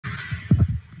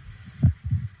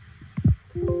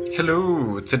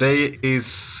Hello, today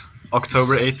is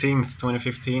October 18th,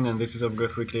 2015, and this is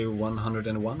Overgrowth Weekly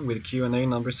 101 with Q&A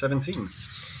number 17.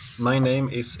 My name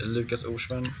is Lukas.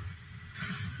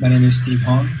 My name is Steve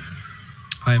Hong.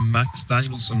 I'm Max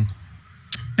Danielson.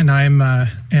 And I'm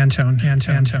Anton.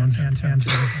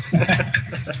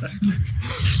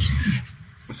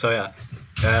 So yeah,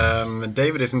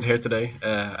 David isn't here today,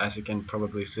 as you can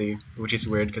probably see, which is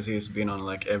weird because he's been on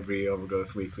like every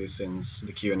Overgrowth Weekly since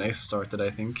the Q&A started, I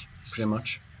think, pretty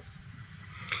much.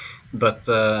 But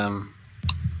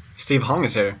Steve Hong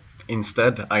is here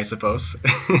instead, I suppose.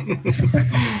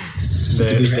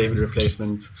 The David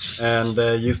replacement. And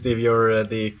you, Steve, you're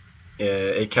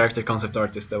a character concept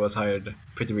artist that was hired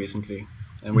pretty recently.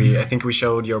 And I think we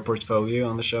showed your portfolio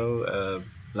on the show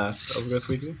last Overgrowth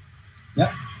Weekly.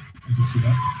 Yeah, I can see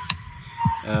that.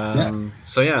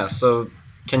 So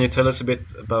can you tell us a bit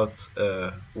about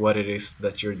what it is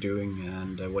that you're doing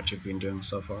and what you've been doing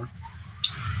so far?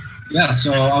 Yeah,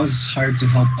 so I was hired to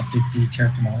help update the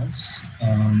character models.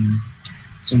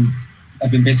 So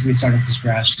I've been basically starting from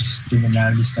scratch, just doing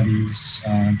anatomy studies,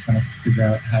 trying to figure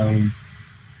out how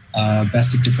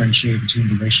best to differentiate between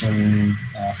the racial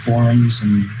forms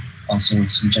and also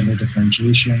some gender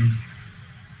differentiation.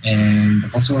 And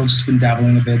I've also just been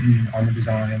dabbling a bit in armor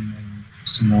design and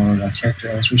some more character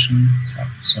illustration stuff.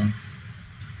 So,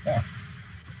 yeah.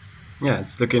 Yeah,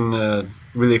 it's looking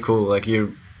really cool. Like,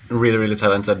 you're really, really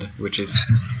talented, which is,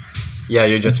 yeah,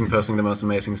 you've just been posting the most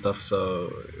amazing stuff.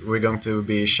 So we're going to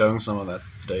be showing some of that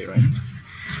today, right?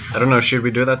 I don't know, should we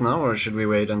do that now or should we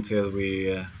wait until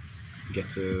we get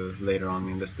to later on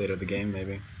in the state of the game,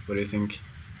 maybe? What do you think?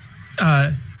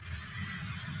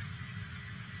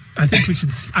 I think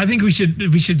we should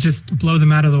just blow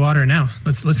them out of the water now.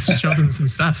 Let's show them some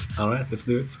stuff. All right, let's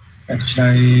do it. Should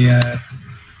I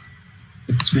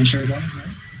get the screen share going?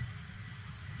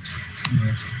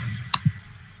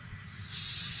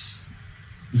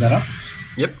 Is that up?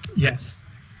 Yep. Yes.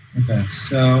 Okay,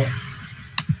 so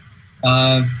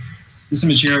this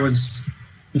image here was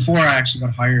before I actually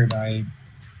got hired.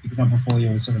 Because my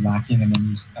portfolio was sort of lacking in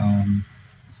any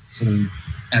sort of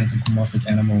anthropomorphic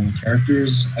animal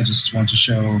characters, I just want to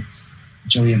show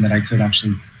Jillian that I could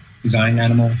actually design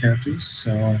animal characters.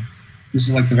 So this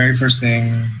is like the very first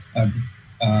thing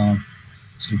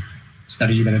sort of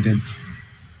study that I did.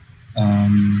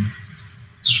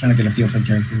 Just trying to get a feel for the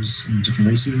characters in different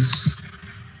races.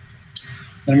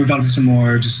 Then I moved on to some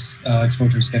more just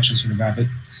exploratory sketches for the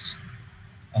rabbits.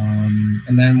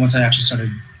 And then once I actually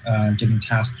started getting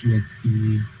tasked with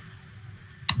the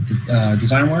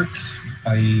design work,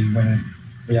 I went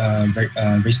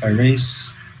race by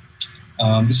race.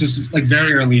 This is like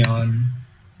very early on,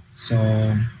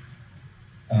 so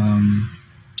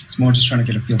it's more just trying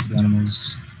to get a feel for the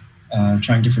animals,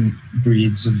 trying different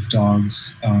breeds of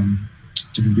dogs,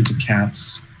 different breeds of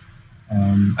cats.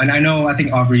 And I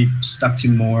think Aubrey stuck to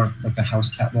more like the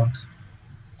house cat look.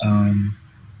 I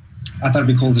thought it'd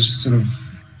be cool to just sort of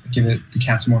give the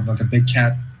cats more of like a big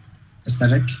cat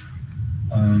aesthetic.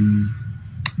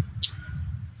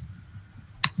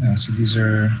 So these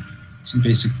are some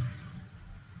basic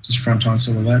just front-on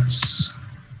silhouettes.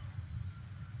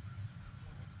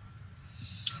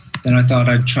 Then I thought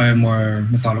I'd try a more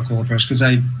methodical approach because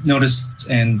I noticed,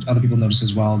 and other people noticed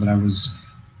as well, that I was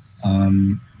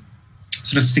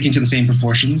sort of sticking to the same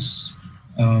proportions.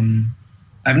 I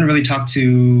haven't really talked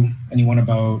to anyone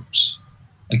about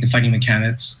like the fighting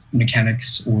mechanics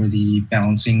or the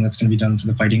balancing that's going to be done for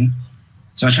the fighting.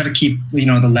 So I try to keep, the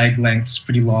leg lengths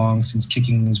pretty long since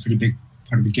kicking is a pretty big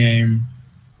part of the game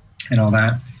and all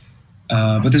that.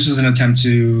 But this was an attempt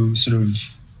to sort of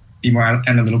be more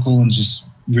analytical and just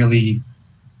really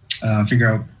figure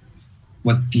out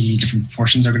what the different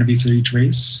proportions are going to be for each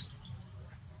race.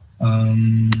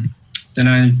 Then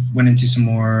I went into some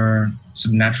more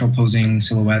sort of natural posing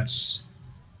silhouettes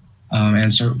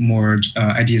and sort of more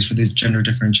ideas for the gender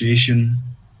differentiation.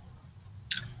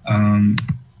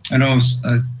 I know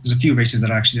there's a few races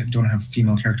that actually don't have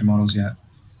female character models yet,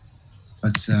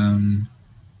 but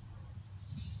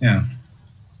yeah.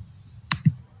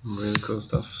 Really cool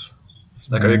stuff.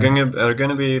 Like, are you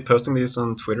gonna be posting these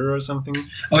on Twitter or something?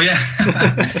 Oh yeah,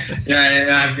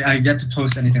 yeah. I've yet to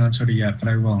post anything on Twitter yet, but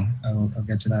I will. I'll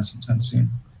get to that sometime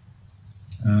soon.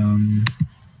 And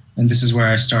this is where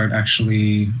I start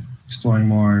actually exploring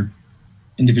more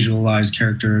individualized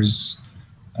characters.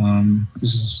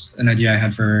 This is an idea I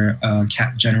had for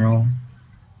Cat General.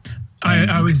 I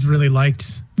always really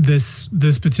liked this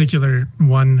particular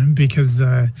one because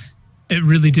it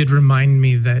really did remind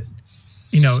me that,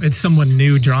 it's someone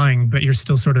new drawing, but you're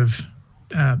still sort of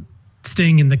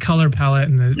staying in the color palette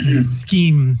and the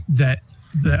scheme that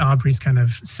that Aubrey's kind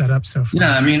of set up so far.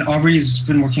 Yeah, I mean, Aubrey's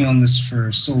been working on this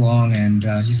for so long, and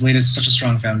he's laid such a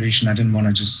strong foundation. I didn't want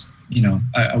to just,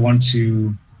 I want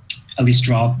to at least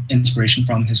draw inspiration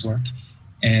from his work.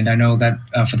 And I know that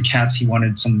for the cats, he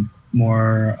wanted some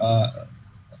more, a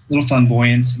little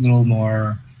flamboyant, a little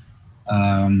more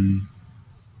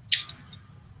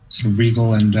sort of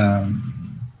regal and,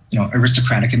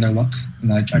 aristocratic in their look.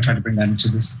 And I tried to bring that into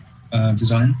this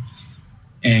design.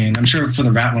 And I'm sure for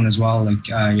the rat one as well,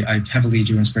 like I heavily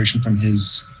drew inspiration from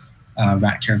his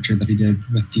rat character that he did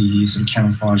with the sort of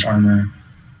camouflage armor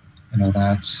and all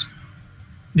that.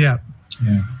 Yeah.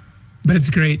 Yeah. But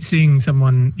it's great seeing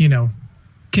someone,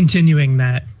 continuing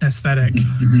that aesthetic,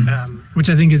 which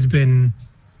I think has been,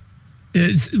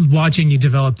 watching you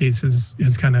develop these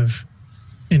has kind of,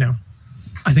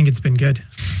 I think it's been good.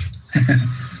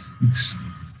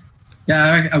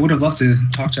 Yeah, I would have loved to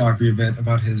talk to Aubrey a bit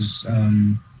about his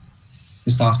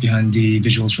thoughts behind the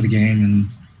visuals for the game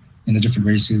and the different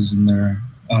races and their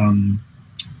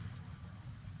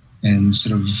and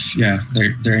sort of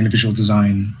their individual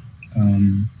design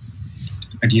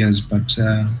ideas. But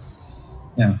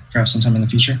perhaps sometime in the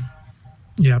future.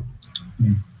 Yep.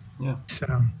 Yeah. So,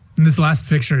 and this last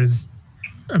picture is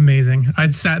amazing.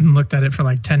 I'd sat and looked at it for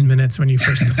like 10 minutes when you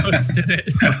first posted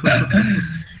it.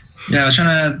 Yeah, I was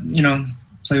trying to,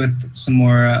 play with some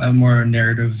more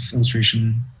narrative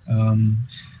illustration.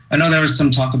 I know there was some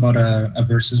talk about a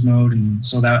versus mode, and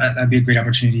so that'd be a great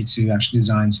opportunity to actually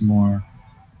design some more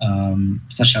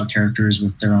fleshed out characters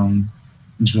with their own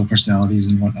individual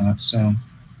personalities and whatnot. So,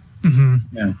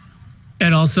 yeah.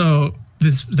 And also,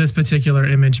 this particular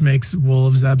image makes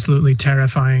wolves absolutely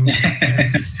terrifying.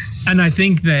 And I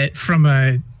think that from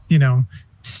a,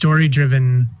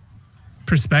 story-driven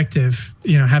perspective,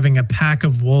 having a pack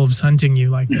of wolves hunting you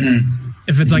like this,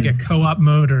 if it's like a co-op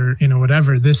mode or,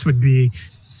 whatever, this would be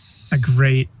a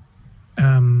great,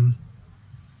 a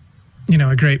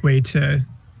great way to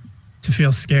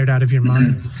feel scared out of your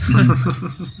mind.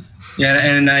 Yeah,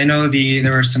 and I know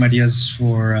there were some ideas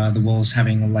for the wolves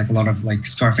having like a lot of like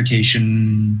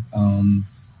scarification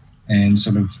and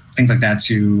sort of things like that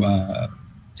to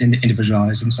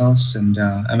individualize themselves. And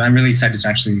I'm really excited to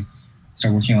actually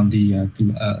start working on the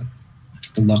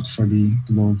look for the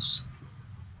wolves.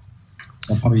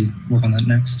 So I'll probably work on that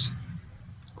next.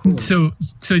 Cool. So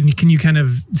can you kind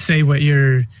of say what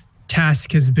your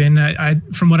task has been?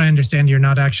 From what I understand, you're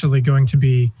not actually going to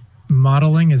be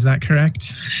modeling, is that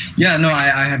correct? Yeah, no,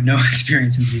 I have no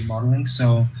experience in 3D modeling,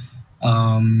 so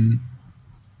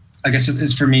I guess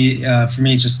it's for me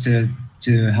it's just to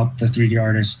help the 3D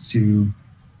artists to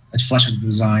flesh out the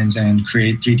designs and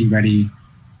create 3D ready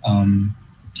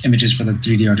images for the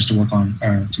 3D artist to work on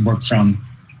or to work from.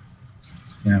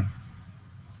 Yeah.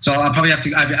 So I'll probably have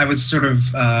to. I was sort of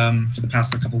for the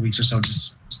past couple of weeks or so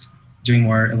just doing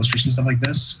more illustration stuff like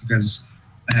this because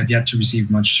I have yet to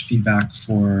receive much feedback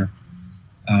for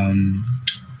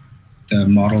the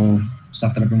model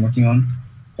stuff that I've been working on.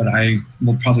 But I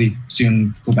will probably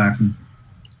soon go back and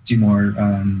do more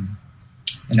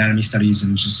anatomy studies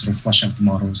and just sort of flesh out the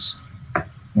models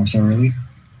more thoroughly.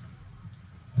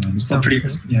 It's still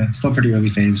pretty early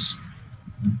phase.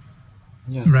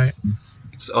 Yeah. Right.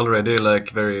 It's already like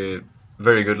very,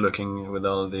 very good looking with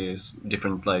all these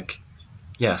different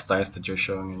styles that you're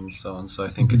showing and so on. So I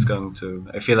think it's going to.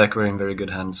 I feel like we're in very good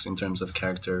hands in terms of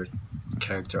character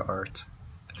art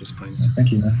at this point.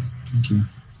 Thank you, man. Thank you.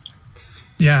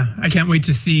 Yeah, I can't wait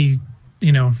to see,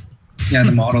 Yeah,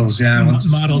 the models. Yeah,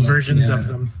 model versions of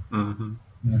them. Mm-hmm.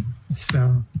 Yeah.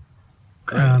 So.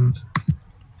 Great.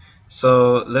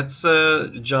 So let's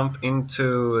jump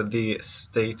into the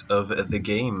state of the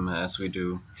game as we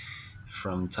do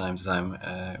from time to time,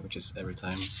 which is every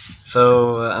time.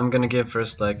 So I'm gonna give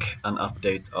first like an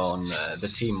update on the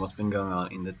team, what's been going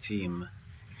on in the team.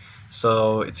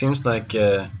 So it seems like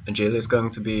Jill is going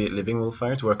to be leaving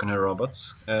Wolfire to work on her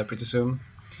robots pretty soon,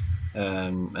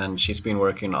 and she's been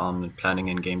working on planning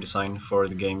and game design for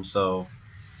the game. So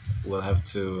we'll have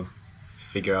to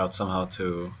figure out somehow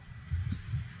to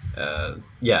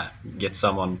get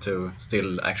someone to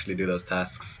still actually do those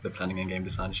tasks, the planning and game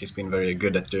design. She's been very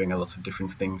good at doing a lot of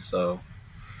different things, so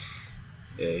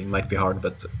it might be hard,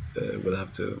 but we'll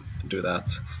have to do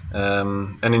that.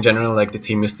 And in general, like the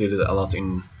team is still a lot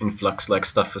in flux, like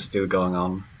stuff is still going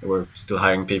on. We're still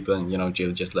hiring people, and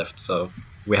Jill just left, so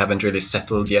we haven't really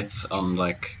settled yet on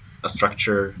like a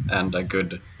structure and a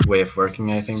good way of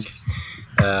working, I think.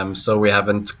 So we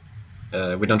haven't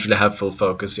we don't really have full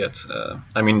focus yet.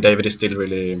 I mean, David is still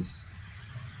really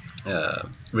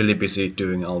busy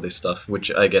doing all this stuff,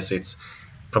 which I guess it's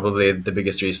probably the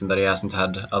biggest reason that he hasn't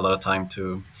had a lot of time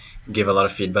to give a lot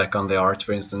of feedback on the art,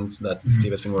 for instance, that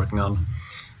Steve has been working on.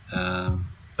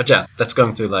 But yeah, that's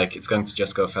going to it's going to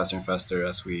just go faster and faster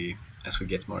as we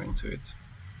get more into it.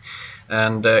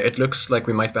 And it looks like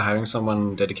we might be hiring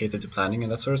someone dedicated to planning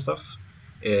and that sort of stuff,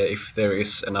 if there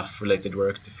is enough related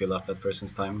work to fill up that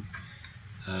person's time,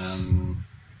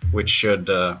 which should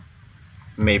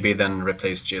maybe then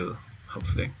replace Jill,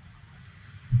 hopefully.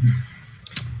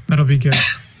 That'll be good.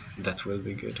 That will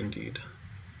be good indeed.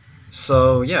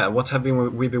 So yeah, what have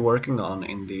we been working on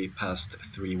in the past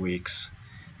 3 weeks?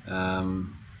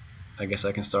 I guess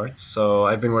I can start. So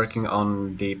I've been working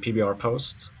on the PBR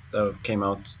post that came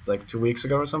out like 2 weeks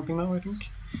ago or something now, I think.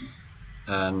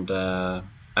 And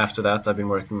after that, I've been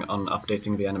working on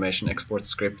updating the animation export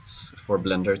scripts for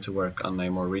Blender to work on a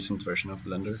more recent version of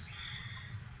Blender,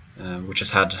 which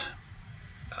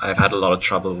I've had a lot of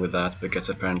trouble with that, because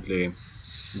apparently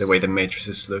the way the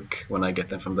matrices look when I get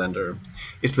them from Blender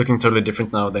is looking totally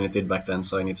different now than it did back then,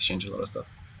 so I need to change a lot of stuff.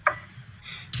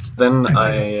 Then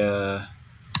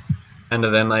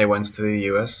I went to the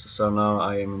US, so now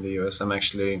I am in the US. I'm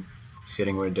actually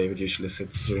sitting where David usually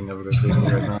sits during Overgrowth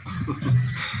right now.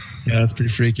 Yeah, that's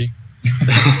pretty freaky.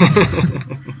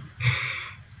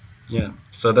 Yeah,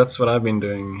 so that's what I've been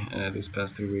doing these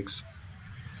past 3 weeks.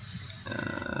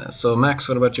 So Max,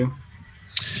 what about you?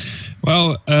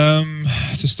 Well,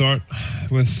 to start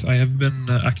with, I have been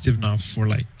active now for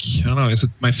I don't know, is it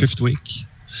my 5th week?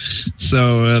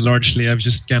 So largely I've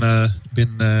just kind of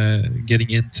been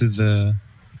getting into the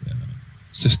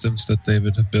systems that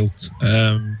David have built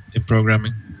in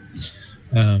programming.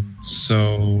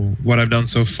 So what I've done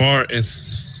so far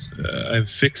is I've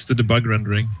fixed the debug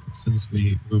rendering since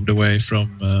we moved away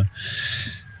from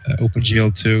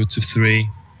OpenGL 2 to 3,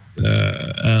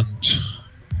 and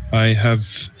I have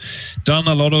done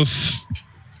a lot of,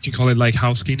 you can call it like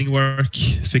house cleaning work,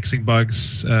 fixing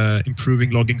bugs,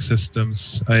 improving logging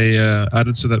systems. I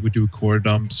added so that we do core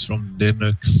dumps from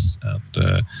Linux,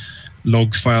 and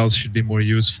log files should be more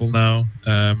useful now,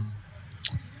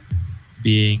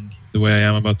 being the way I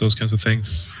am about those kinds of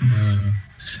things.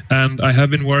 And I have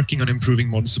been working on improving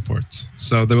mod support.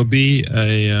 So there will be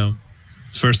a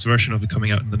first version of it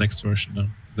coming out in the next version now,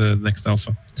 the next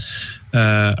alpha.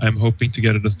 I'm hoping to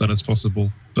get it as done as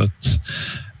possible, but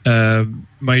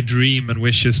my dream and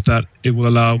wish is that it will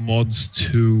allow mods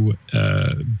to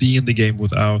be in the game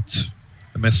without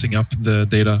messing up the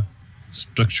data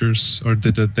structures or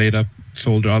the data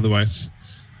folder otherwise.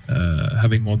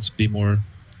 Having mods be more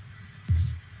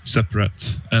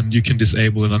separate, and you can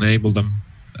disable and enable them,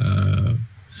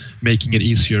 making it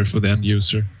easier for the end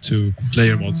user to play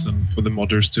your mods and for the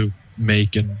modders to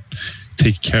make and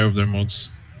take care of their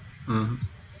mods. Mm-hmm.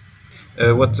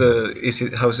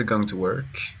 How is it going to work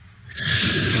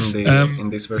in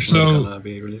this version that's gonna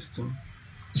be released soon?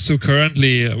 So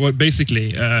currently, what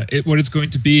it's going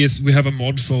to be is we have a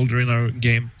mod folder in our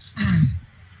game,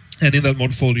 and in that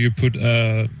mod folder you put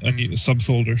a new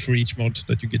subfolder for each mod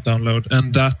that you get download,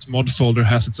 and that mod folder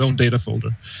has its own data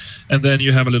folder, and then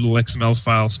you have a little XML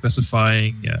file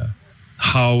specifying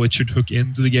how it should hook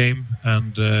into the game,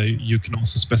 and you can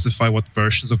also specify what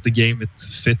versions of the game it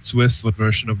fits with, what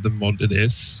version of the mod it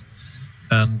is,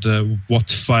 and what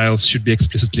files should be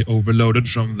explicitly overloaded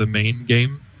from the main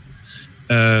game.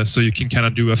 So you can kind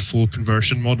of do a full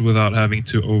conversion mod without having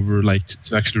to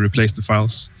to actually replace the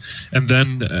files. And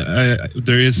then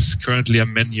there is currently a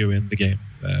menu in the game,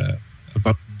 a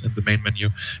button in the main menu,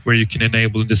 where you can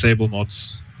enable and disable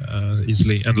mods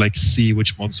easily, and see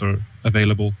which mods are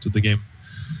available to the game.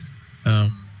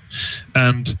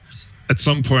 And at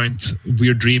some point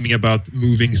we're dreaming about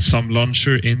moving some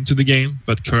launcher into the game,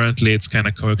 but currently it's kind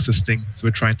of coexisting, so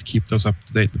we're trying to keep those up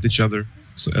to date with each other.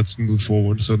 So let's move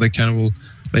forward, so they kind of will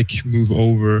move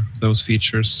over those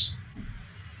features.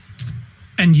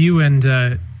 And you and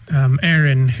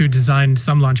Aaron, who designed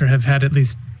Some Launcher, have had at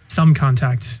least some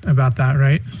contact about that,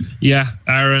 right? Yeah,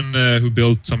 Aaron, who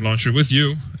built Some Launcher with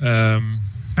you.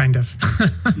 Kind of.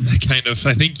 Kind of.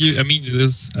 I think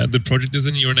the project is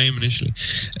in your name initially.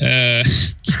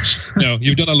 No,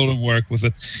 you've done a lot of work with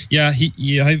it. Yeah,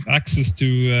 I have access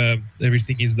to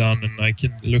everything he's done, and I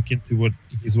can look into what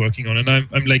he's working on. And I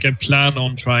plan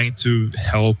on trying to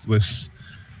help with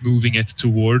moving it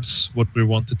towards what we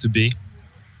want it to be.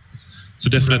 So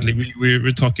definitely,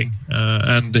 we're talking,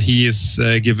 and he is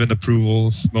given approval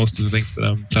of most of the things that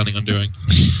I'm planning on doing.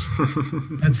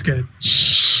 That's good.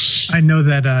 I know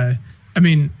that,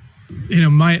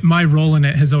 my role in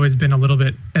it has always been a little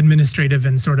bit administrative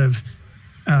and sort of,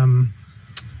 I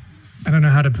don't know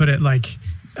how to put it,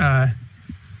 I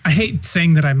hate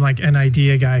saying that I'm an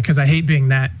idea guy, because I hate being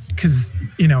that because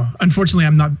unfortunately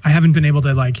I haven't been able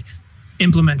to like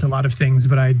implement a lot of things,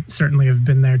 but I certainly have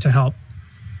been there to help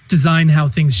design how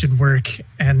things should work,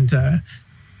 and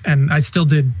I still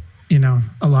did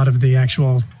a lot of the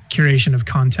actual curation of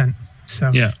content.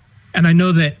 So Yeah. and I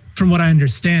know that from what I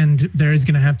understand, there is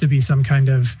going to have to be some kind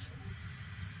of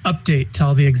update to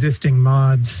all the existing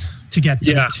mods to get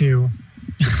them to.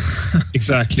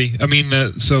 Exactly. I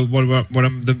mean, so what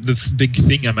I'm the big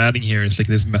thing I'm adding here is like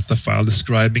this meta file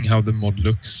describing how the mod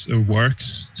looks or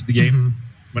works to the game. Mhm.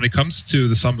 When it comes to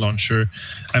the SUM launcher,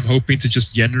 I'm hoping to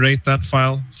just generate that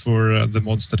file for the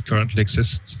mods that currently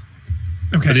exist.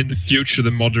 Okay. But in the future,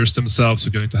 the modders themselves are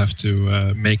going to have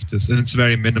to make this, and it's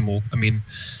very minimal. I mean,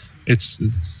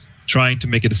 it's trying to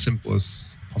make it as simple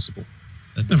as possible,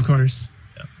 and, Of course.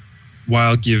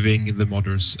 while giving the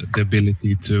modders the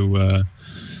ability to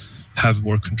have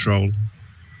more control.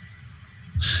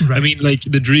 Right. I mean, like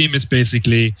the dream is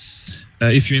basically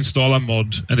if you install a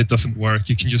mod and it doesn't work,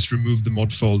 you can just remove the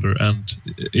mod folder and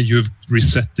you've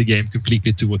reset the game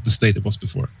completely to what the state it was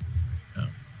before.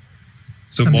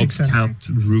 So That mods makes sense.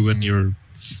 can't ruin your...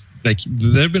 Like,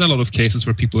 there have been a lot of cases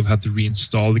where people have had to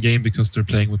reinstall the game because they're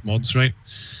playing with mods, right?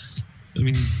 I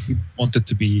mean, we want it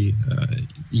to be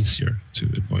easier to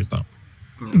avoid that.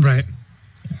 Right.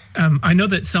 I know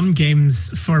that some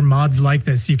games for mods like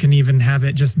this, you can even have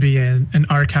it just be an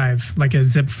archive, like a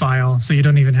zip file, so you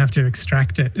don't even have to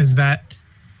extract it. Is that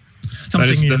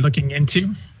something you're looking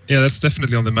into? Yeah, that's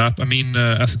definitely on the map. I mean,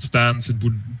 as it stands, it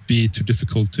would be too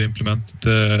difficult to implement.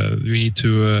 We need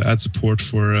to add support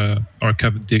for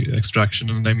archive extraction,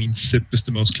 and I mean, zip is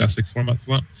the most classic format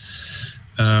for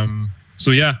that.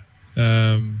 So yeah,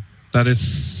 that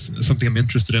is something I'm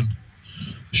interested in.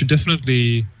 I should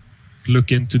definitely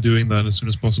look into doing that as soon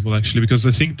as possible, actually, because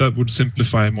I think that would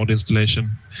simplify mod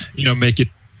installation. Make it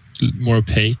more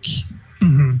opaque,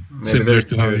 similar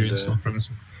to how you install premise.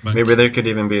 Maybe there could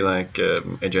even be like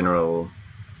a general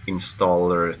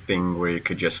installer thing where you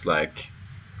could just like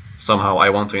somehow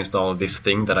I want to install this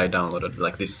thing that I downloaded,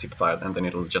 like this zip file, and then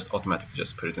it'll just automatically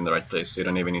just put it in the right place. So you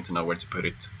don't even need to know where to put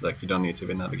it. Like you don't need to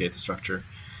even navigate the structure.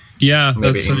 Yeah,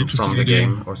 maybe that's an interesting from the idea.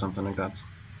 game or something like that.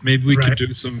 Maybe we could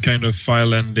do some kind of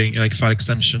file ending, like file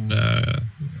extension,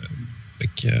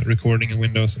 recording in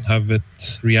Windows, and have it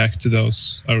react to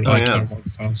those our mod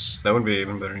files. That would be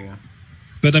even better, yeah.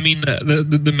 But I mean,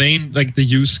 the main the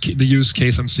use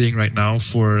case I'm seeing right now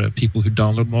for people who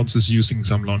download mods is using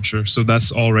SUM launcher, so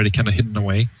that's already kind of hidden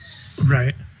away.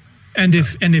 Right. And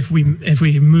if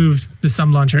we move the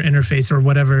SUM launcher interface or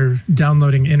whatever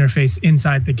downloading interface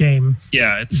inside the game,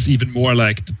 yeah, it's even more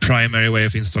like the primary way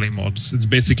of installing mods. It's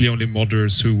basically only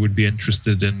modders who would be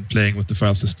interested in playing with the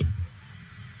file system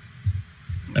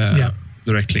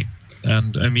directly.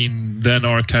 And I mean, then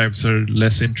archives are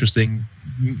less interesting.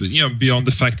 Beyond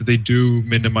the fact that they do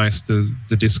minimize the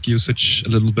disk usage a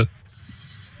little bit.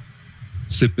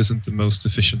 Zip isn't the most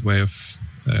efficient way of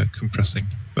compressing,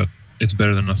 but it's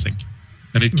better than nothing.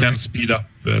 And it can speed up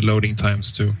loading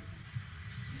times too.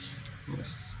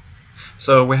 Yes.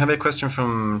 So we have a question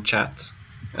from chat.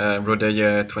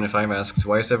 Rodeya25 asks,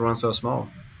 why is everyone so small?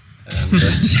 And,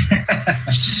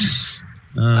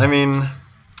 I mean,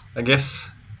 I guess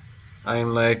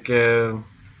I'm like 1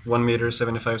 meter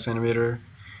 75 centimeter.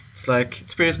 It's like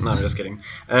it's pretty. No, I'm just kidding.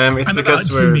 It's I'm because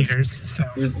about 2 meters. So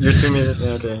you're 2 meters.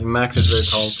 Yeah, okay, Max is very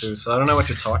tall too. So I don't know what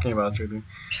you're talking about, really.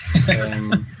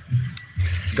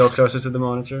 Go closer to the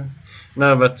monitor.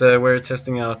 No, but we're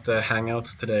testing out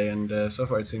Hangouts today, and so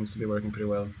far it seems to be working pretty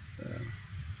well.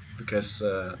 Because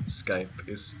Skype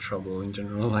is trouble in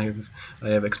general. I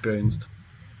have experienced.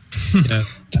 Yeah,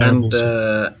 and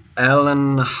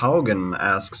Alan Haugen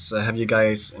asks, have you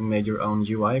guys made your own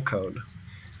UI code?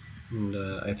 And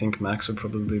I think Max would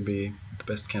probably be the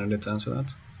best candidate to answer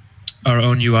that. Our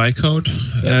own UI code?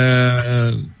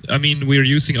 Yes. I mean, we're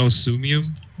using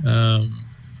Osumium.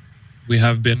 We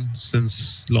have been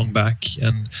since long back.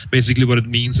 And basically what it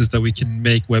means is that we can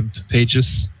make web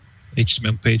pages,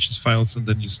 HTML pages, files, and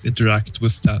then just interact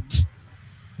with that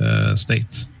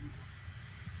state.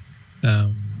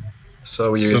 So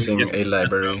we're using a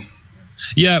library.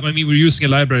 Yeah, I mean, we're using a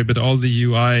library, but all the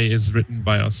UI is written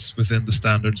by us within the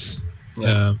standards.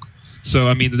 Yeah. So,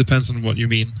 I mean, it depends on what you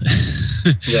mean.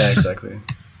 Yeah, exactly.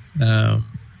 Yeah,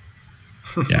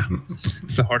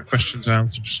 it's a hard question to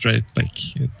answer straight.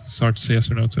 Like, it's hard to say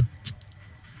yes or no to.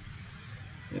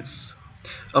 Yes.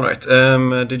 All right.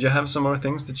 Did you have some more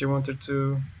things that you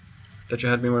that you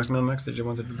had been working on, Max, that you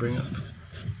wanted to bring up?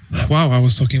 Wow, I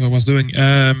was talking about what I was doing.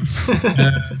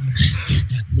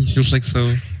 It feels like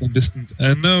so distant.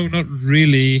 No, not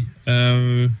really.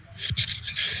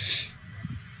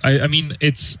 I mean,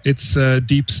 it's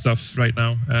deep stuff right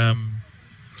now.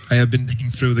 I have been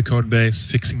digging through the code base,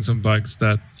 fixing some bugs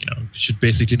that should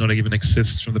basically not even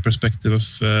exist from the perspective of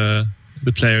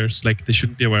the players. Like they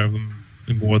shouldn't be aware of them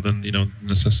more than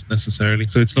necessarily.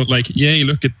 So it's not like, yay,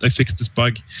 look at I fixed this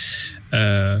bug.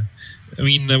 I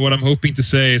mean, what I'm hoping to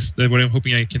say is that what I'm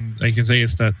hoping I can say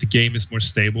is that the game is more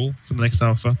stable for the next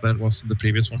alpha than it was in the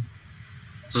previous one.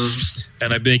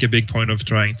 And I make a big point of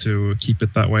trying to keep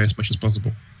it that way as much as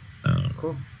possible.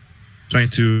 Cool. Trying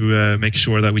to make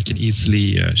sure that we can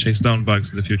easily chase down bugs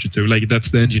in the future too. Like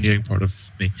that's the engineering part of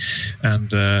me, and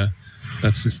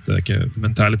that's just like the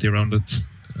mentality around it.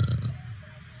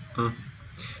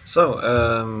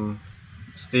 So,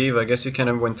 Steve, I guess you kind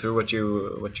of went through what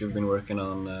you've been working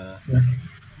on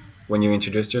when you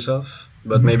introduced yourself,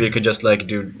 but maybe you could just like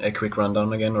do a quick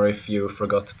rundown again, or if you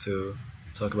forgot to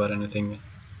talk about anything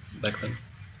back then.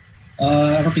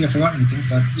 I don't think I forgot anything,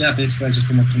 but yeah, basically I've just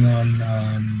been working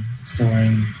on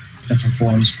exploring potential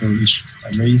forms for each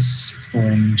race,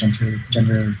 exploring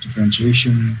gender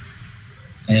differentiation,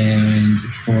 and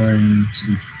exploring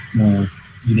sort of more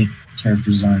unique character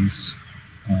designs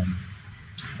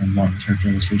and modern character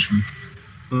illustration.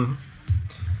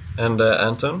 And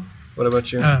Anton, what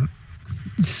about you?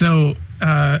 So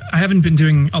I haven't been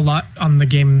doing a lot on the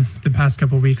game the past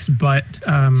couple of weeks, but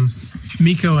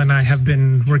Miko and I have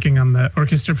been working on the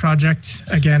orchestra project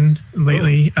again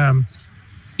lately.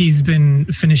 He's been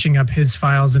finishing up his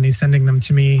files and he's sending them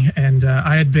to me, and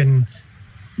I had been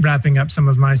wrapping up some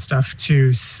of my stuff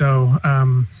too. So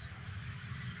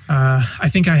I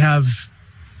think I have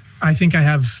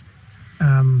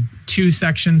 2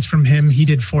 sections from him. He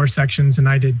did 4 sections and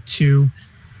I did 2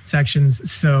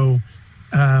 sections. So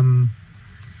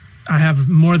I have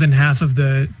more than half of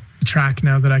the track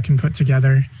now that I can put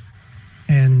together.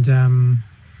 And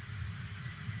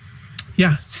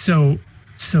yeah, so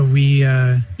we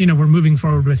we're moving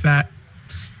forward with that.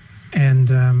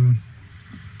 And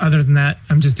other than that,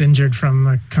 I'm just injured from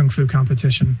a kung fu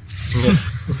competition.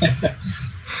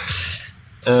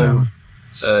 So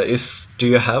do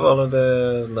you have all of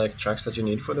the like tracks that you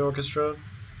need for the orchestra,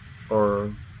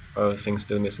 or are things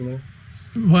still missing there?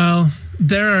 Well,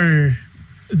 there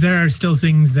are still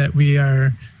things that we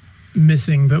are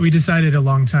missing, but we decided a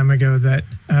long time ago that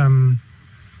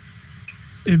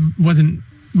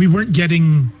we weren't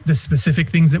getting the specific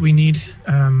things that we need.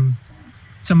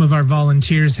 Some of our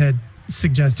volunteers had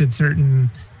suggested certain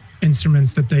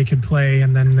instruments that they could play,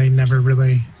 and then they never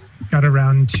really got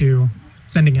around to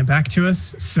sending it back to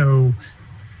us. So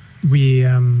we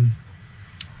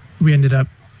ended up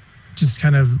just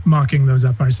kind of mocking those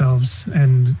up ourselves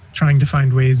and trying to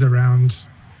find ways around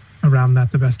that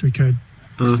the best we could.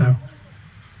 So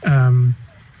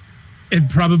it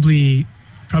probably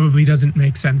doesn't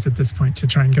make sense at this point to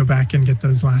try and go back and get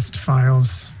those last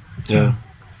files. So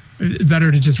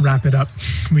better to just wrap it up,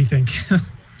 we think.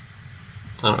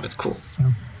 All right, cool. So,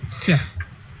 yeah.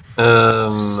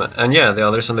 And yeah, the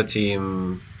others on the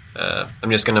team,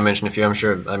 I'm just gonna mention a few. I'm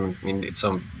sure, I mean, it's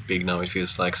so big now, it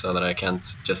feels like, so that I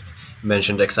can't just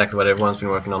mention exactly what everyone's been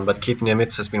working on. But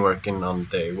Ketih has been working on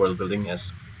the world building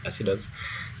as he does.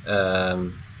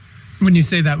 When you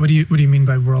say that, what do you mean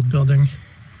by world building?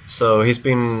 So he's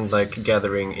been like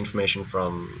gathering information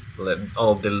from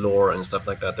all the lore and stuff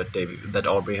like that that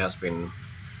Aubrey has been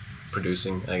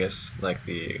producing, I guess, like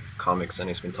the comics, and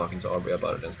he's been talking to Aubrey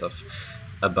about it and stuff,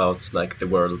 about like the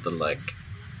world and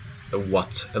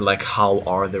how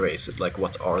are the races, like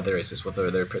what are the races, what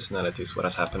are their personalities, what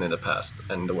has happened in the past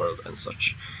and the world and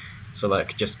such. So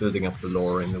like just building up the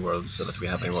lore in the world so that we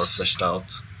have a more fleshed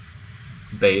out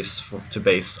base to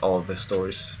base all of the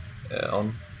stories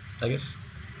on, I guess.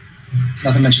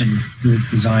 Not to mention the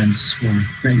designs will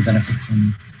greatly benefit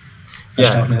from.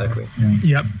 Yeah, exactly.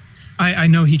 Yep. I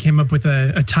know he came up with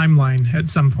a timeline at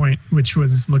some point, which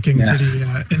was looking pretty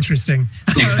interesting.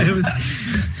 It was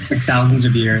it's like thousands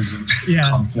of years of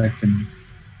conflict and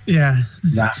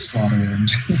rat slaughter. And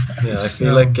I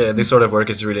feel like this sort of work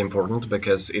is really important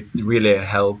because it really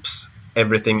helps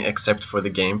everything except for the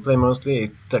gameplay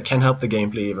mostly. It can help the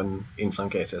gameplay even in some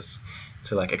cases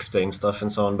to like explain stuff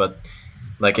and so on, but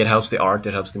like it helps the art,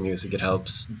 it helps the music, it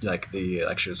helps like the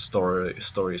actual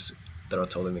stories that are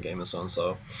told in the game and so on.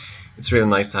 So it's really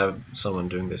nice to have someone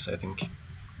doing this, I think.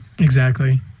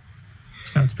 Exactly.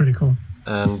 That's pretty cool.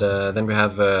 And then we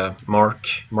have Mark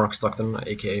Stockton,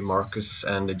 aka Marcus,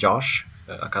 and Josh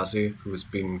Akazi, who's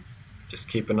been just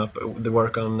keeping up the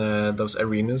work on those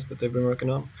arenas that they've been working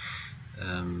on.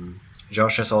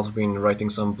 Josh has also been writing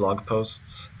some blog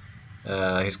posts.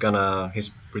 He's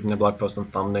written a blog post on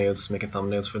thumbnails, making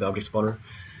thumbnails for the Object Spotter,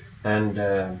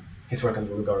 and he's working on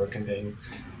the Lugaru campaign.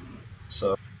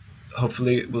 So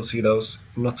hopefully we'll see those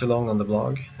not too long on the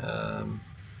blog.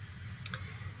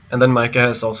 And then Micah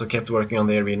has also kept working on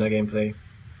the arena gameplay.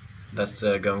 That's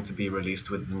going to be released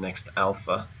with the next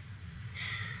alpha,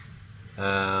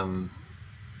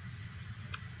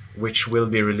 which will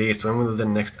be released. When will the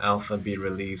next alpha be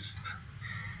released?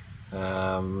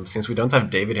 Since we don't have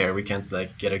David here, we can't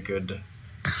like get a good.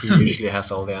 He usually has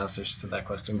all the answers to that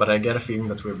question, but I get a feeling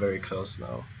that we're very close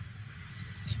now.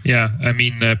 Yeah, I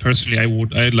mean, personally, I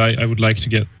would like to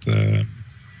get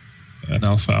an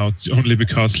alpha out only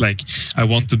because, like, I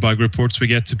want the bug reports we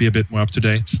get to be a bit more up to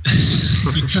date.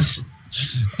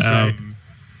 Right.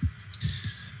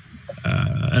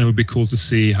 And it would be cool to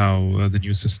see how the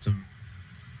new system,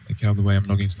 like how the way I'm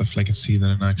logging stuff, like I see that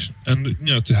in action, and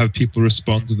you know, to have people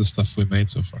respond to the stuff we made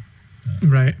so far.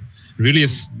 Right. Really,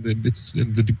 it's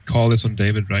the call is on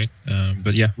David, right?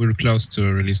 But yeah, we're close to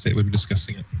a release date. We'll be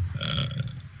discussing it.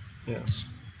 Yeah.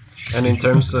 And in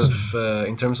terms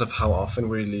of how often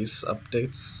we release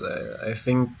updates, I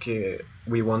think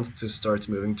we want to start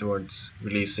moving towards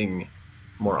releasing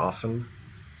more often.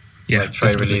 Yeah, like try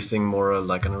definitely. releasing more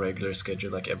like on a regular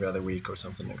schedule, like every other week or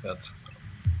something like that.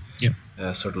 Yeah.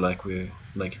 Sort of like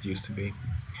it used to be.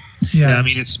 Yeah, I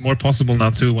mean, it's more possible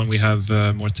now too when we have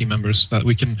more team members that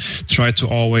we can try to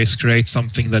always create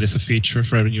something that is a feature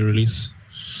for every new release.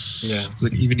 Yeah. So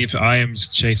even if I am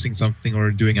just chasing something or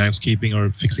doing housekeeping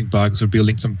or fixing bugs or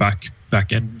building some back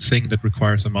end thing that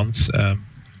requires a month,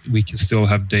 we can still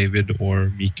have David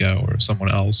or Micah or someone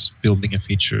else building a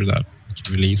feature that we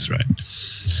can release, right?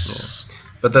 Yeah.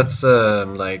 But that's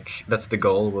that's the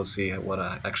goal. We'll see what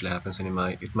actually happens, and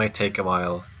it might take a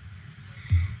while.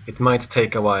 It might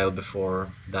take a while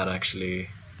before that actually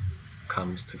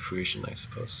comes to fruition, I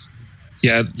suppose.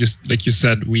 Yeah, just like you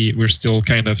said, we're still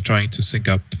kind of trying to sync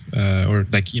up or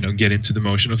like, you know, get into the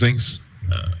motion of things.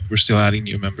 We're still adding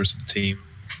new members to the team.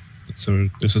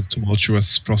 There's a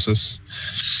tumultuous process.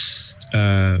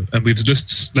 And we've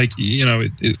just, like, you know,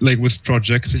 like with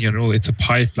projects in general, it's a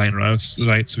pipeline, right?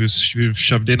 So we've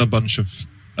shoved in a bunch of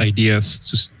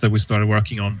ideas that we started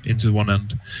working on into one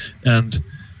end. And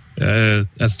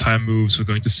as time moves, we're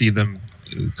going to see them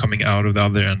coming out of the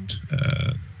other end.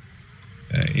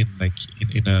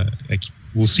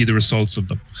 We'll see the results of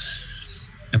them,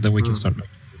 and then we can start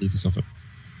making releases of it.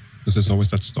 Because there's always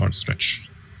that start stretch.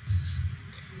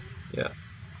 Yeah.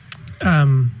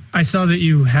 I saw that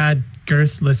you had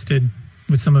Girth listed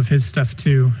with some of his stuff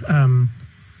too.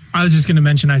 I was just going to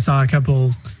mention I saw a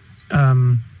couple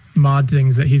mod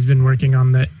things that he's been working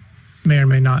on that may or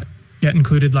may not get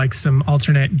included, like some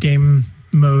alternate game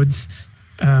modes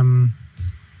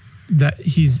that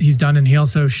he's done, and he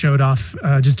also showed off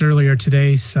just earlier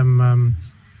today some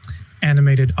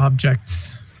animated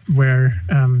objects where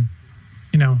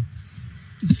you know,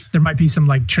 there might be some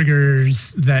like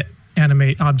triggers that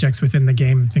animate objects within the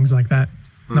game, things like that.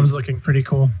 That was looking pretty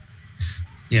cool.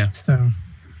 Yeah. So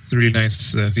it's a really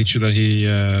nice feature that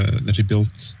he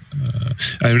built.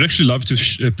 I would actually love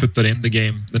to put that in the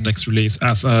game, the next release,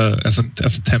 as a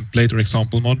template or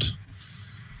example mod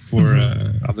for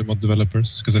other mod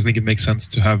developers, because I think it makes sense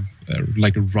to have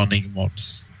like running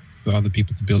mods for other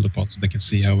people to build upon, so they can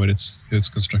see how it's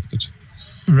constructed.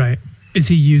 Right. Is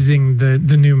he using the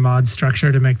new mod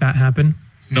structure to make that happen?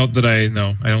 Not that I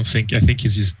know. I think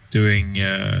he's just doing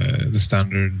the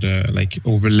standard like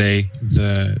overlay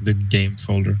the game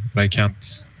folder, but I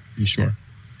can't be sure.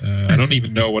 I don't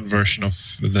even know what version of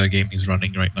the game he's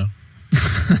running right now.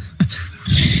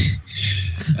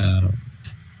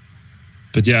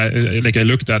 But yeah, like I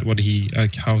looked at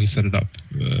how he set it up,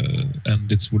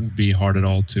 and it wouldn't be hard at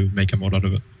all to make a mod out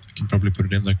of it. I can probably put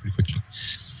it in there pretty quickly.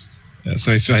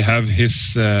 So if I have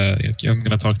his, I'm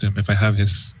gonna talk to him. If I have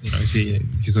his, you know, if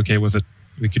he's okay with it,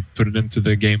 we could put it into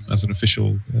the game as an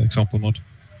official example mod.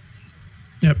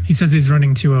 Yep, he says he's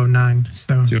running 209.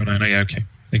 So 209, yeah, okay,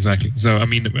 exactly. So I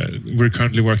mean, we're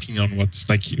currently working on what's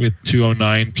like with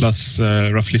 209 plus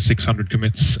roughly 600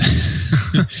 commits.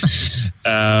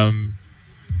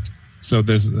 So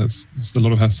there's a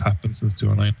lot of has happened since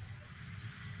 209.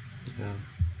 Yeah.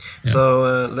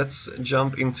 So let's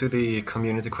jump into the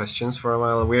community questions for a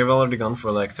while. We've already gone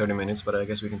for like 30 minutes, but I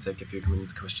guess we can take a few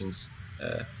community questions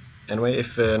anyway,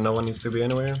 if no one needs to be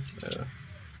anywhere.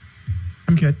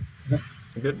 I'm good. You're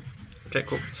good? Okay,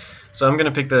 cool. So I'm going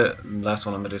to pick the last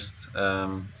one on the list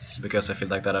because I feel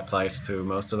like that applies to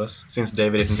most of us, since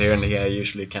David isn't here and he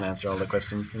usually can answer all the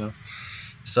questions, you know.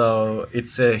 So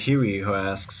it's Huey who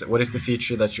asks, what is the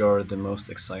feature that you're the most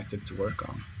excited to work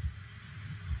on?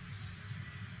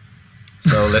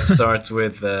 So let's start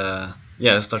with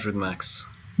let's start with Max.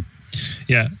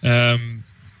 Yeah.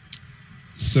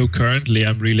 So currently,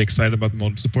 I'm really excited about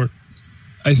mod support.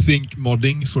 I think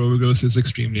modding for Overgrowth is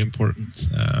extremely important.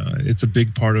 It's a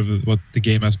big part of what the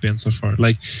game has been so far.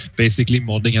 Like, basically,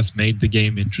 modding has made the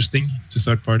game interesting to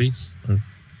third parties or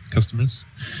customers.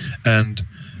 And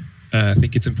I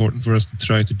think it's important for us to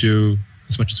try to do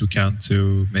as much as we can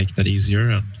to make that easier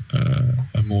and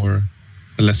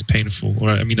a less painful, or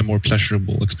I mean a more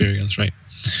pleasurable experience, right?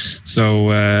 So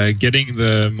getting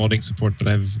the modding support that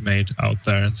I've made out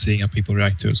there and seeing how people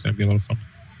react to it is going to be a lot of fun.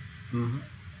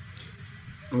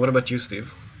 Mm-hmm. What about you,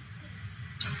 Steve?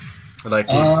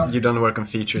 Like, you don't work on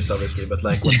features, obviously, but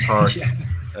like, what parts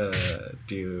are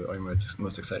you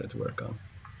most excited to work on?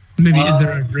 Maybe is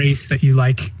there a race that you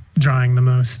like drawing the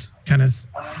most? Kind of.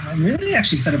 I'm really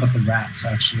actually excited about the rats,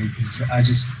 actually, because I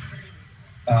just,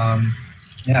 I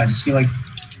just feel like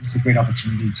it's a great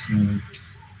opportunity to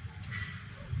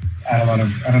add a lot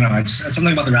of, I don't know,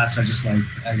 something about the rats that I just like.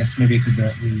 I guess maybe because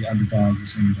they're the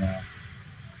underdogs and their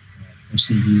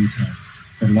CV,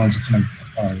 they're the ones that kind of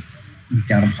are looked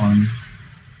down upon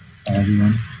by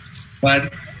everyone.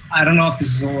 But I don't know if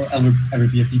this will ever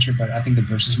be a feature, but I think the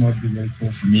versus mode would be really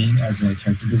cool for me as a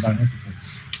character designer,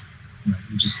 because you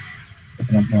just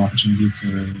open up more opportunity for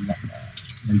more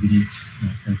unique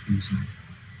characters.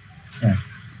 And,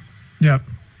 yeah.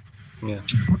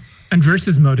 And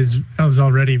versus mode is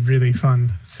already really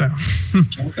fun. So.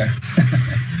 Okay.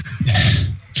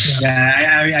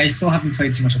 I still haven't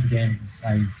played too much of the game because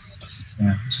I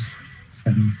just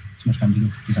spend too much time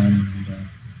designing. And,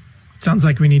 sounds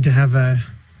like we need to have a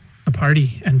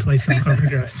party and play some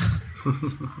Overgrowth.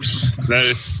 That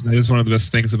is one of the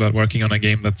best things about working on a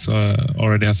game that's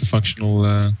already has a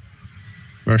functional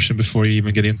version before you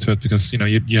even get into it, because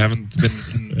you haven't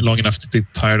been long enough to get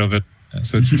tired of it,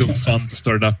 so it's still fun to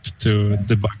start up to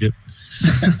debug it.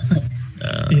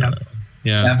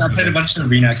 I played a bunch in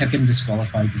Arena. I kept getting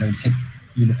disqualified because I would hit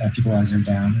people as they're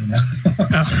down.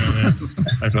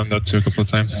 I've done that too a couple of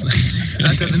times.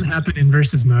 That doesn't happen in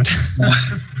versus mode.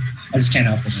 I just can't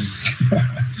help it.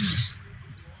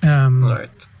 All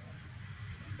right.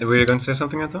 Were you going to say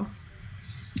something, Anton?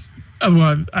 Oh,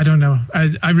 well, I don't know.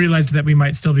 I realized that we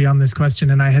might still be on this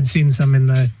question, and I had seen some in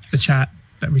the chat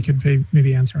that we could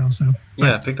maybe answer also.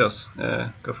 Yeah, pick those.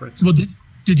 Go for it. Well,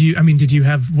 did you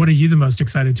have? What are you the most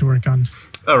excited to work on?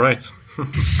 Oh, right.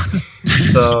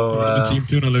 So the team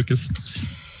tuna, Lukas.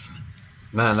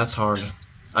 Man, that's hard.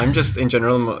 I'm just in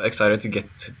general excited to get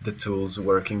the tools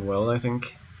working well, I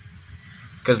think,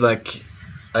 because like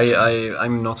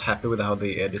I'm not happy with how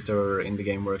the editor in the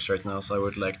game works right now, so I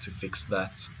would like to fix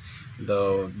that.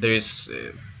 Though there is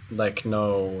like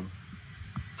no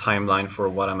timeline for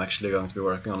what I'm actually going to be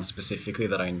working on specifically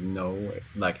that I know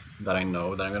that I'm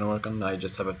going to work on. I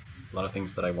just have a lot of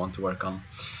things that I want to work on.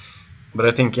 But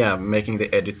I think making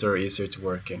the editor easier to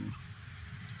work in.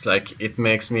 It's like it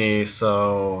makes me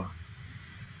so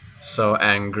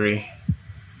angry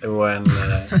when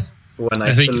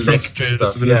I select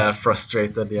stuff.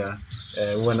 Frustrated.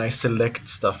 When I select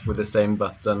stuff with the same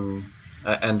button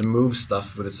and move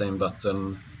stuff with the same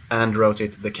button and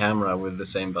rotate the camera with the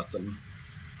same button.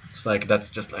 It's like, that's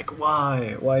just like,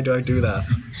 why do I do that?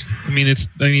 I mean,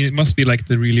 it must be like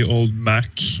the really old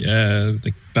Mac,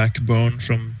 the backbone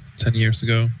from 10 years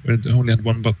ago, where it only had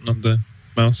one button on the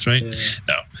mouse, right? Yeah.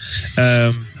 No.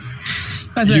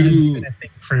 Has been a thing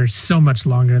for so much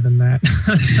longer than that.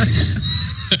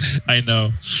 I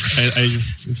know.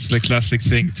 It's the classic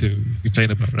thing to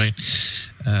complain about, right?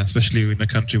 Especially in a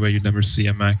country where you never see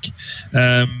a Mac.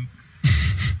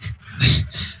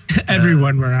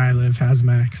 Everyone where I live has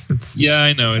Macs.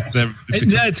 I know.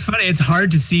 It's funny. It's hard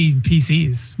to see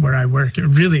PCs where I work. It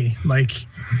really, like,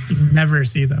 you never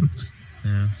see them.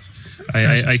 Yeah.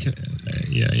 I can.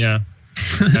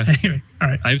 Anyway, all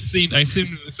right. I've seen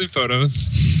photos.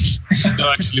 No,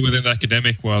 actually, within the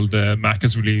academic world, Mac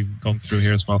has really gone through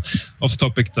here as well. Off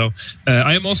topic though,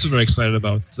 I am also very excited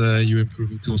about you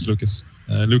improving tools, Lukas.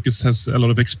 Lukas has a lot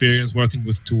of experience working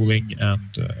with tooling,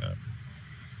 and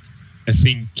I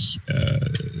think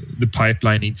the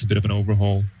pipeline needs a bit of an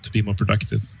overhaul to be more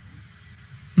productive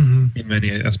in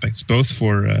many aspects, both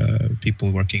for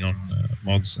people working on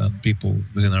mods and people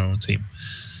within our own team.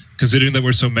 Considering that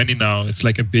we're so many now, it's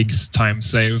like a big time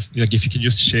save. Like if you can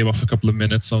just shave off a couple of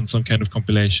minutes on some kind of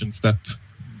compilation step,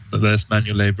 less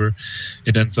manual labor,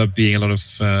 it ends up being a lot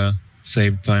of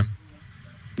saved time.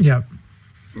 Yeah,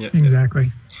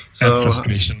 exactly. So, and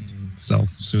frustration,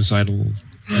 self-suicidal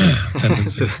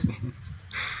tendencies.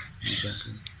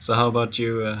 Exactly. So how about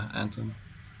you, Anton?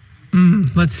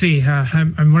 Let's see.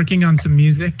 I'm working on some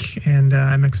music, and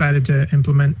I'm excited to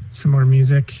implement some more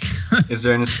music. Is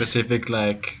there any specific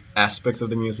like aspect of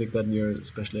the music that you're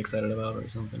especially excited about, or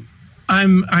something? I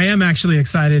am actually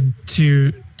excited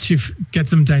to get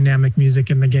some dynamic music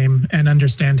in the game and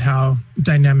understand how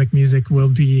dynamic music will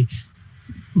be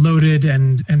loaded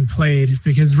and played,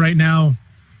 because right now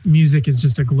music is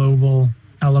just a global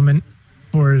element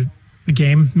for the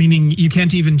game, meaning you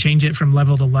can't even change it from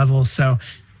level to level. So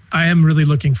I am really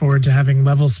looking forward to having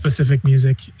level specific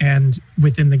music and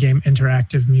within the game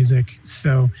interactive music.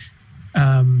 So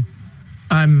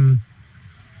I'm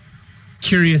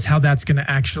curious how that's going to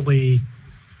actually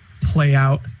play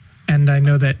out. And I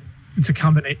know that it's a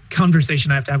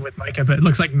conversation I have to have with Micah, but it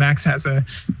looks like Max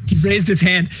he raised his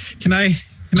hand. Can I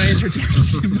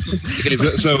introduce him? Okay,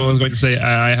 so I was going to say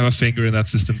I have a finger in that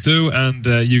system too, and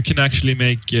you can actually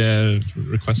make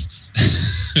requests.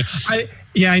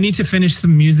 I need to finish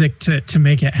some music to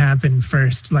make it happen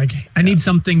first. Like I need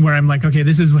something where I'm like, okay,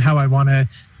 this is how I want to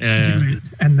do it,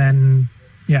 and then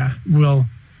we'll.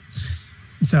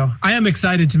 So I am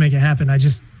excited to make it happen. I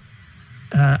just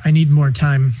I need more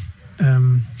time,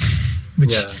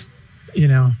 which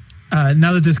now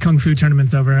that this Kung Fu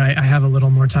tournament's over, I have a little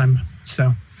more time.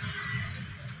 So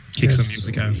kick some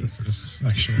music out of this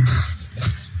actually.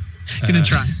 Gonna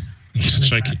try.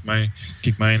 Should I kick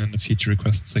mine in the feature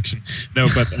request section? No,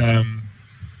 but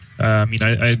I mean,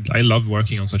 I love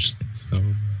working on such things. So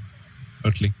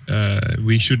totally,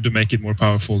 we should make it more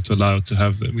powerful to allow to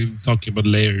have. We're talking about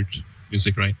layered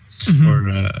music, right? Mm-hmm.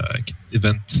 Or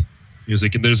event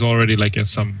music, and there's already like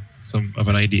some of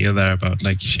an idea there about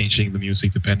like changing the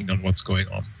music depending on what's going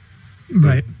on. So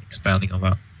right. Expanding on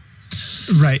that.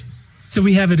 Right. So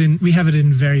we have it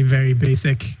in very, very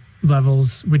basic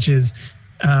levels, which is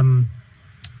I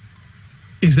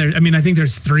think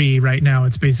there's 3 right now.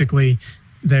 It's basically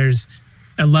there's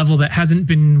a level that hasn't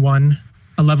been won,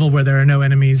 a level where there are no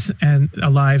enemies and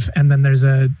alive, and then there's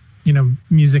a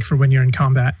music for when you're in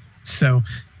combat. So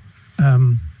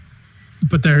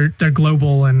but they're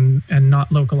global and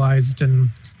not localized, and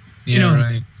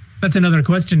right. That's another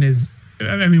question is,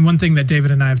 I mean, one thing that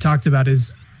David and I have talked about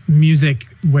is music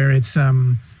where it's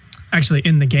actually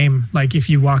in the game. Like if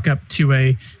you walk up to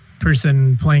a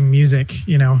person playing music,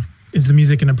 is the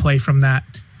music going to play from that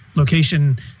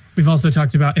location? We've also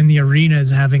talked about in the arenas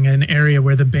having an area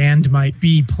where the band might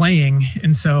be playing,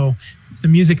 and so the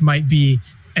music might be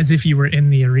as if you were in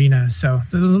the arena. So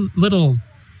there's little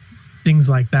things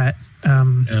like that.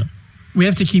 We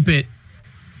have to keep it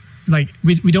like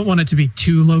we don't want it to be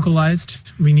too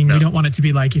localized. We don't want it to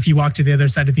be like if you walk to the other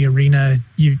side of the arena,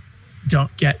 you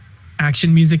don't get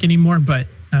action music anymore. But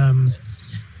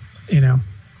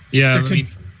yeah, I mean,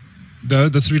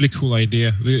 that's a really cool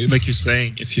idea. Like you're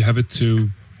saying, if you have it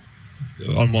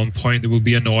on one point, it will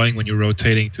be annoying when you're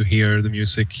rotating to hear the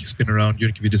music spin around you.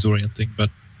 It can be disorienting.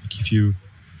 But like if you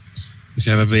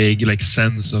have a vague like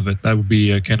sense of it, that would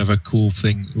be a kind of a cool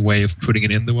way of putting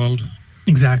it in the world.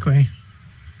 Exactly.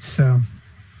 So,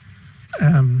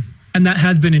 and that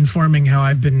has been informing how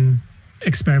I've been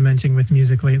experimenting with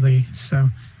music lately. So,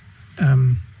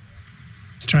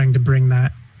 it's trying to bring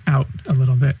that out a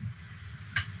little bit.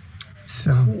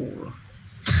 So, cool.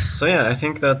 So yeah, I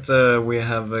think that we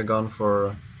have gone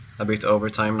for a bit over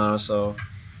time now. So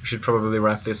we should probably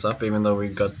wrap this up, even though we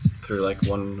got through like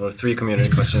 1 or 3 community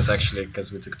questions actually,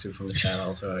 because we took 2 from the chat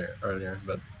also earlier.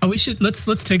 But we should let's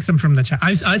take some from the chat.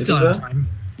 I still have time.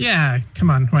 Yeah,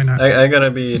 come on, why not? I gotta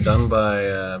be done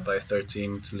by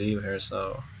 13 to leave here,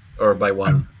 so or by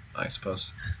 1, I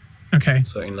suppose. Okay.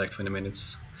 So in like 20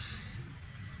 minutes.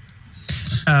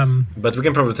 But we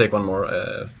can probably take one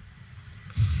more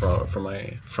from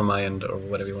my end, or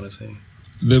whatever you want to say.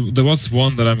 There was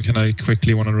one that I'm kind of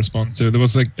quickly want to respond to. There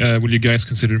was like, will you guys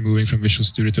consider moving from Visual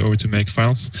Studio over to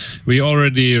Makefiles? We're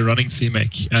already running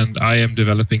CMake, and I am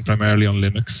developing primarily on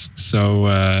Linux. So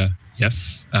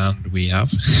yes, and we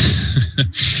have.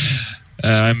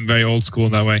 I'm very old school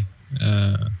in that way.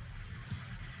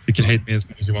 You can hate me as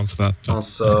much as you want for that.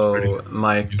 Also,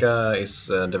 Micah is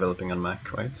developing on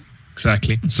Mac, right?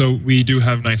 Exactly. So we do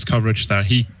have nice coverage there.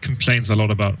 He complains a lot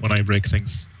about when I break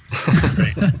things. It's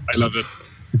great. I love it.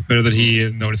 It's better that he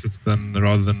notices it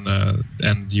rather than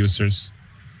end users.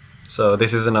 So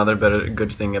this is another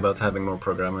good thing about having more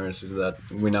programmers, is that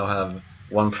we now have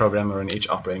one programmer in each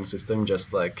operating system,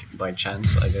 just like by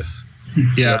chance, I guess. So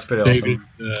yeah, that's pretty awesome.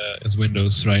 Is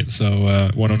Windows, right?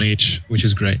 So one on each, which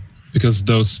is great, because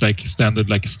those like standard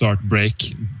like start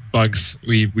break bugs,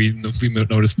 we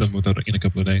noticed them in a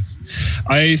couple of days.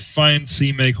 I find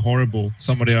CMake horrible.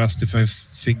 Somebody asked if I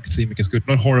think CMake is good.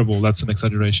 Not horrible, that's an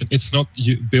exaggeration. It's not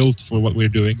built for what we're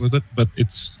doing with it, but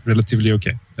it's relatively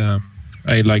okay.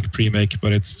 I like pre-make,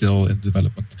 but it's still in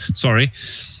development. Sorry,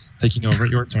 taking over.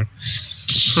 Your turn.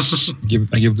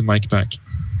 I give the mic back.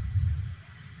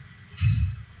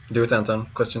 Do it, Anton.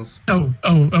 Questions? Oh,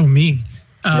 me.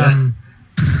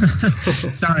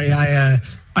 Sorry,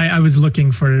 I was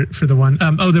looking for the one.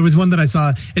 There was one that I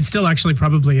saw. It's still actually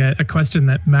probably a question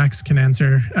that Max can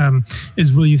answer.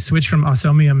 Is will you switch from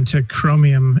Osmium to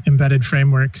Chromium embedded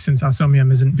framework since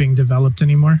Osmium isn't being developed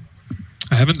anymore?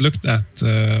 I haven't looked at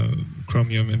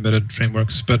Chromium embedded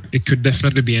frameworks, but it could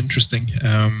definitely be interesting.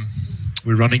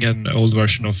 We're running an old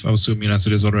version of Osmium as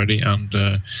it is already, and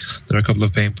there are a couple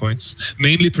of pain points.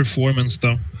 Mainly performance,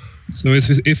 though. So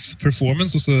if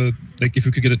performance was like if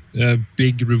we could get a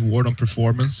big reward on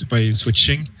performance by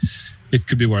switching, it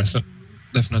could be worth it,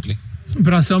 definitely.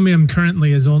 But Osmium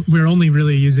currently we're only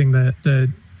really using the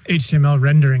HTML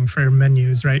rendering for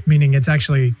menus, right? Meaning it's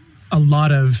actually a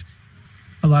lot of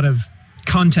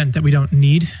content that we don't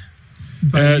need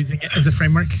by using it as a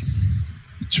framework.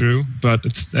 True, but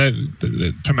it's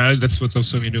primarily that's what's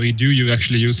also we do. You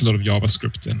actually use a lot of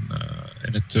JavaScript in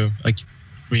it too, like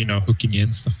for hooking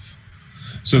in stuff.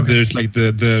 So there's like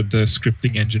the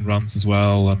scripting engine runs as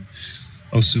well, and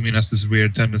Osmium has this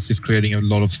weird tendency of creating a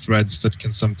lot of threads that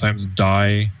can sometimes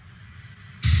die.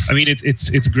 I mean,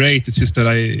 it's great. It's just that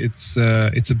it's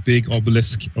a big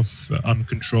obelisk of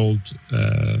uncontrolled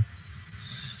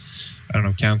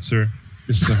cancer.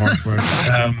 This is a hard word.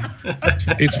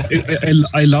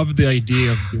 I love the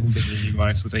idea of building the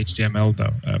UIs with HTML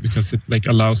though, because it like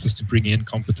allows us to bring in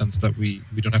competence that we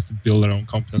don't have to build our own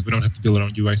competence. We don't have to build our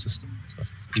own UI system and stuff.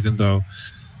 Even though,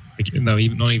 that's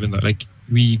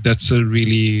a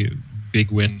really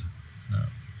big win.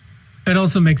 It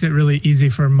also makes it really easy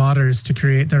for modders to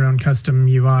create their own custom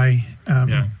UI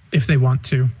if they want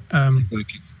to.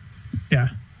 Exactly. Yeah.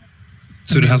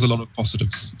 So it has a lot of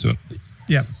positives to it.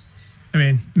 Yeah. I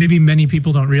mean, maybe many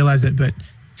people don't realize it, but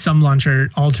Sum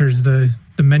Launcher alters the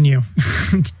menu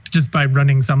just by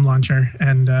running Sum Launcher,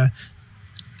 and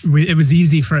it was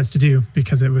easy for us to do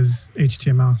because it was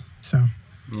HTML. So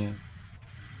yeah.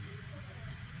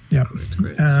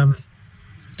 Great.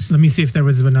 Let me see if there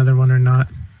was another one or not.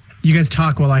 You guys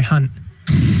talk while I hunt.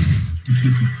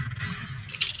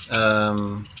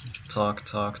 Talk.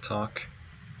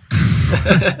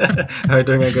 Are you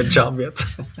doing a good job yet?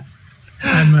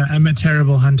 I'm a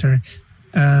terrible hunter.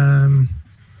 All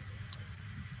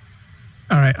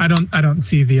right, I don't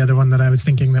see the other one that I was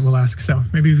thinking that we'll ask, so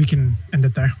maybe we can end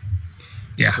it there.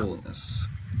 Yeah. Coolness.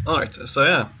 All right, so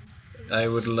yeah, I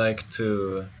would like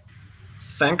to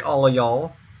thank all of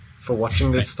y'all for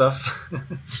watching this stuff.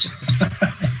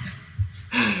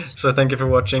 So thank you for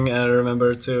watching, and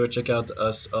remember to check out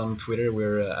us on Twitter.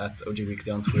 We're at OG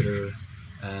Weekly on Twitter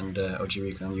and OG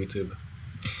Weekly on YouTube.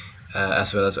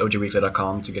 As well as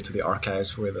ogweekly.com to get to the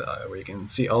archives where you can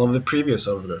see all of the previous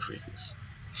Overgrowth weeklies.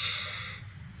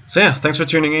 So yeah, thanks for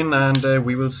tuning in, and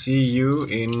we will see you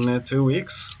in 2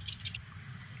 weeks.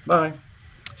 Bye.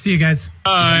 See you guys.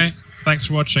 Bye. Thanks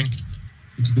for watching.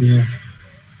 Yeah.